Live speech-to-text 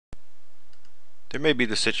There may be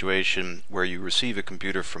the situation where you receive a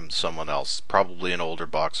computer from someone else, probably an older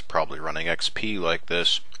box, probably running XP like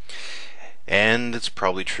this, and it's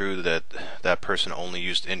probably true that that person only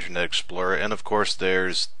used Internet Explorer, and of course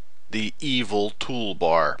there's the evil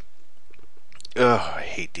toolbar. Ugh, I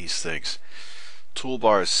hate these things.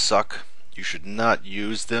 Toolbars suck. You should not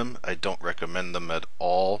use them. I don't recommend them at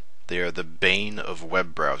all. They are the bane of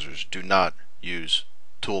web browsers. Do not use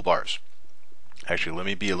toolbars. Actually, let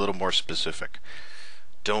me be a little more specific.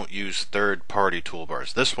 Don't use third-party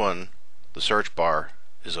toolbars. This one, the search bar,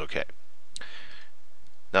 is okay.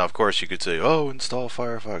 Now, of course, you could say, oh, install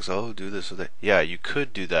Firefox, oh, do this or that. Yeah, you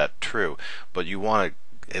could do that, true, but you want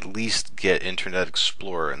to at least get Internet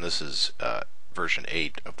Explorer, and this is version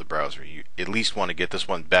 8 of the browser. You at least want to get this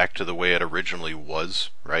one back to the way it originally was,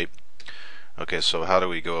 right? Okay, so how do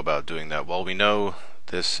we go about doing that? Well, we know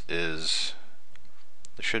this is...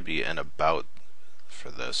 there should be an about for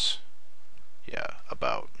this. Yeah,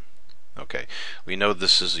 about. Okay, we know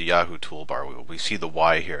this is a Yahoo toolbar. We see the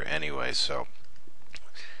Y here anyway, so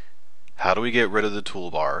how do we get rid of the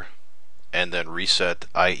toolbar and then reset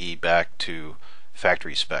IE back to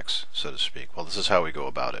factory specs, so to speak? Well, this is how we go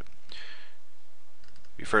about it.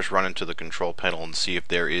 We first run into the control panel and see if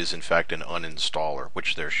there is in fact an uninstaller,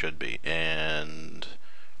 which there should be, and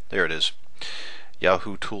there it is.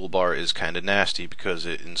 Yahoo toolbar is kind of nasty because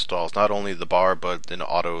it installs not only the bar but an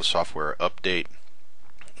auto software update,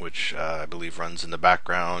 which I believe runs in the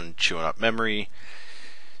background, chewing up memory.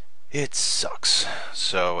 It sucks.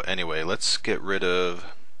 So anyway, let's get rid of...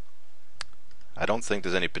 I don't think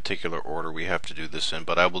there's any particular order we have to do this in,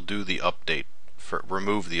 but I will do the update,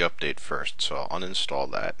 remove the update first. So I'll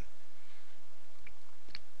uninstall that.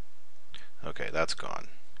 Okay, that's gone.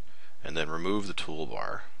 And then remove the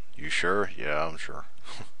toolbar. You sure? Yeah, I'm sure.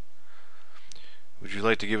 Would you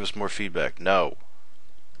like to give us more feedback? No.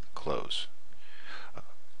 Close.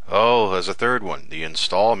 Oh, there's a third one. The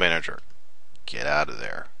install manager. Get out of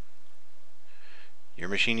there. Your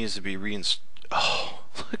machine needs to be reinstalled. Oh,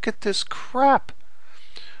 look at this crap.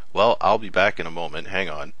 Well, I'll be back in a moment. Hang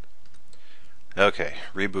on. Okay,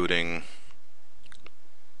 rebooting.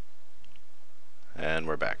 And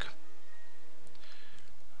we're back.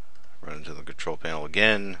 Run into the control panel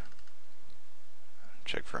again.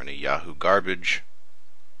 Check for any Yahoo garbage.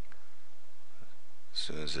 As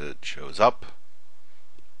soon as it shows up.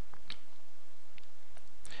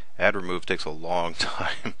 Add remove takes a long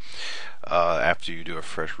time after you do a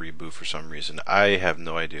fresh reboot for some reason. I have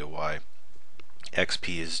no idea why.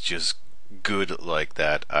 XP is just good like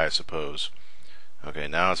that, I suppose. Okay,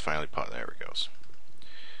 now it's finally popped. There it goes.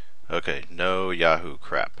 Okay, no Yahoo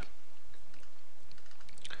crap.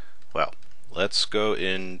 Well, let's go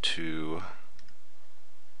into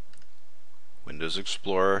Windows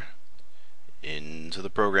Explorer, into the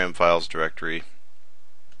program files directory,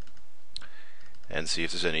 and see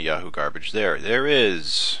if there's any Yahoo garbage there. There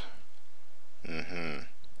is.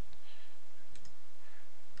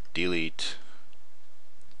 Delete.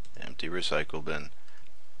 Empty recycle bin.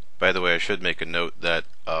 By the way, I should make a note that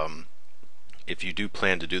if you do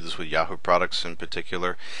plan to do this with Yahoo products in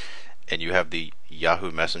particular, and you have the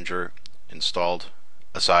Yahoo Messenger installed,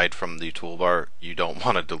 aside from the toolbar, you don't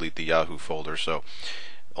want to delete the Yahoo folder, so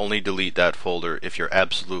only delete that folder if you're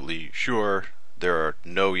absolutely sure there are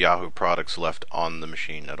no Yahoo products left on the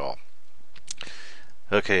machine at all.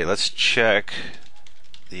 Okay, let's check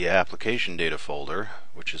the application data folder,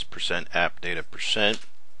 which is %appdata%.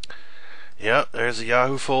 Yep, there's a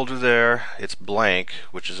Yahoo folder there. It's blank,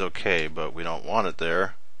 which is okay, but we don't want it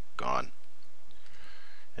there. Gone.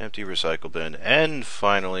 Empty recycle bin. And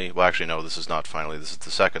finally, well actually no, this is not finally, this is the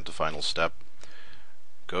second to final step.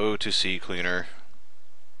 Go to CCleaner,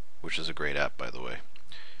 which is a great app by the way.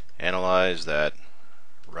 Analyze that,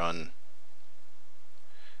 run,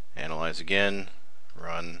 analyze again,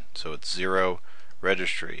 run, so it's 0,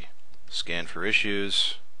 registry, scan for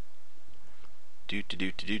issues,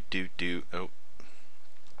 oh,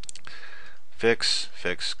 fix,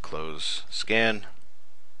 close, scan,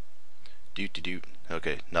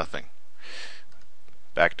 okay, nothing.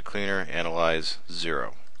 Back to cleaner, analyze,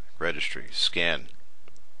 0, registry, scan,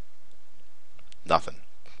 nothing.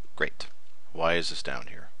 Great. Why is this down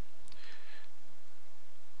here?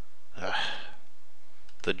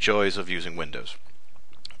 The joys of using Windows.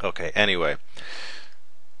 Okay, anyway,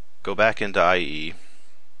 go back into IE,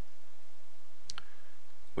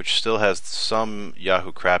 which still has some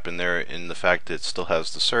Yahoo crap in there in the fact that it still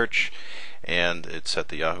has the search and it's at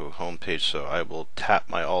the Yahoo homepage, so I will tap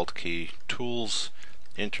my Alt key, Tools,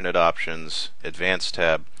 Internet Options, Advanced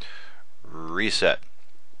tab, Reset,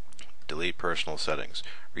 delete personal settings.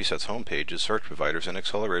 Resets home pages, search providers, and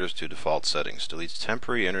accelerators to default settings. Deletes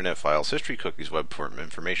temporary internet files, history cookies, web form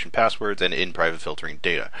information, passwords, and in-private filtering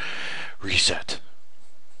data. Reset.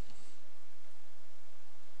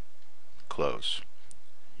 Close.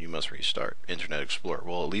 You must restart. Internet Explorer.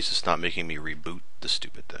 Well, at least it's not making me reboot the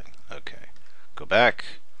stupid thing. Okay. Go back.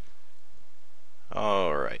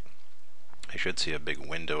 Alright. I should see a big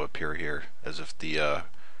window appear here, as if the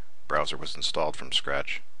browser was installed from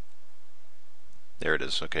scratch. There it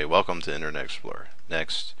is. Okay, welcome to Internet Explorer.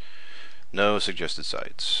 Next. No suggested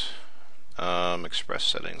sites. Express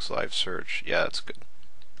settings, live search. Yeah, that's good.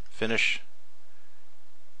 Finish.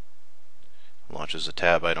 Launches a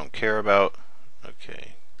tab I don't care about.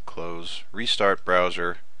 Okay, close. Restart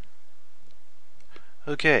browser.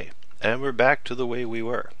 Okay, and we're back to the way we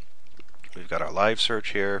were. We've got our live search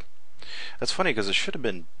here. That's funny because it should have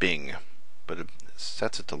been Bing, but it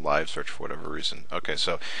sets it to live search for whatever reason. Okay,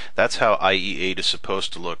 so that's how IE8 is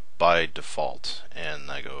supposed to look by default. And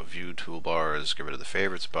I go view toolbars, get rid of the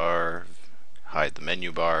favorites bar, hide the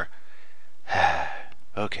menu bar.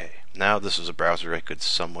 Okay, now this is a browser I could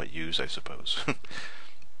somewhat use, I suppose.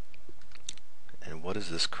 And what is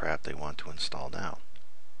this crap they want to install now?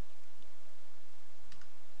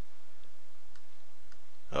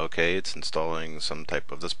 Okay, it's installing some type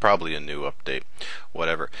of, that's probably a new update,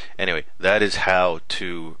 whatever. Anyway, that is how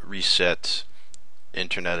to reset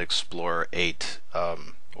Internet Explorer 8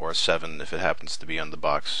 or 7 if it happens to be on the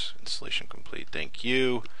box. Installation complete. Thank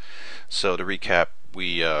you. So to recap,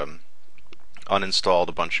 we uninstalled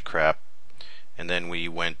a bunch of crap, and then we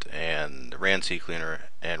went and ran CCleaner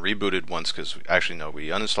and rebooted once, because actually no, we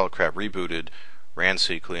uninstalled crap, rebooted, ran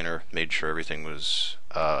CCleaner, made sure everything was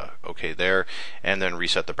okay there, and then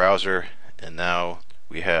reset the browser, and now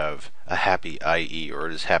we have a happy IE, or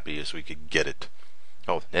as happy as we could get it.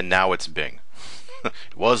 Oh, and now it's Bing. It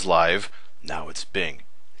was live, now it's Bing.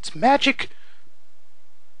 It's magic!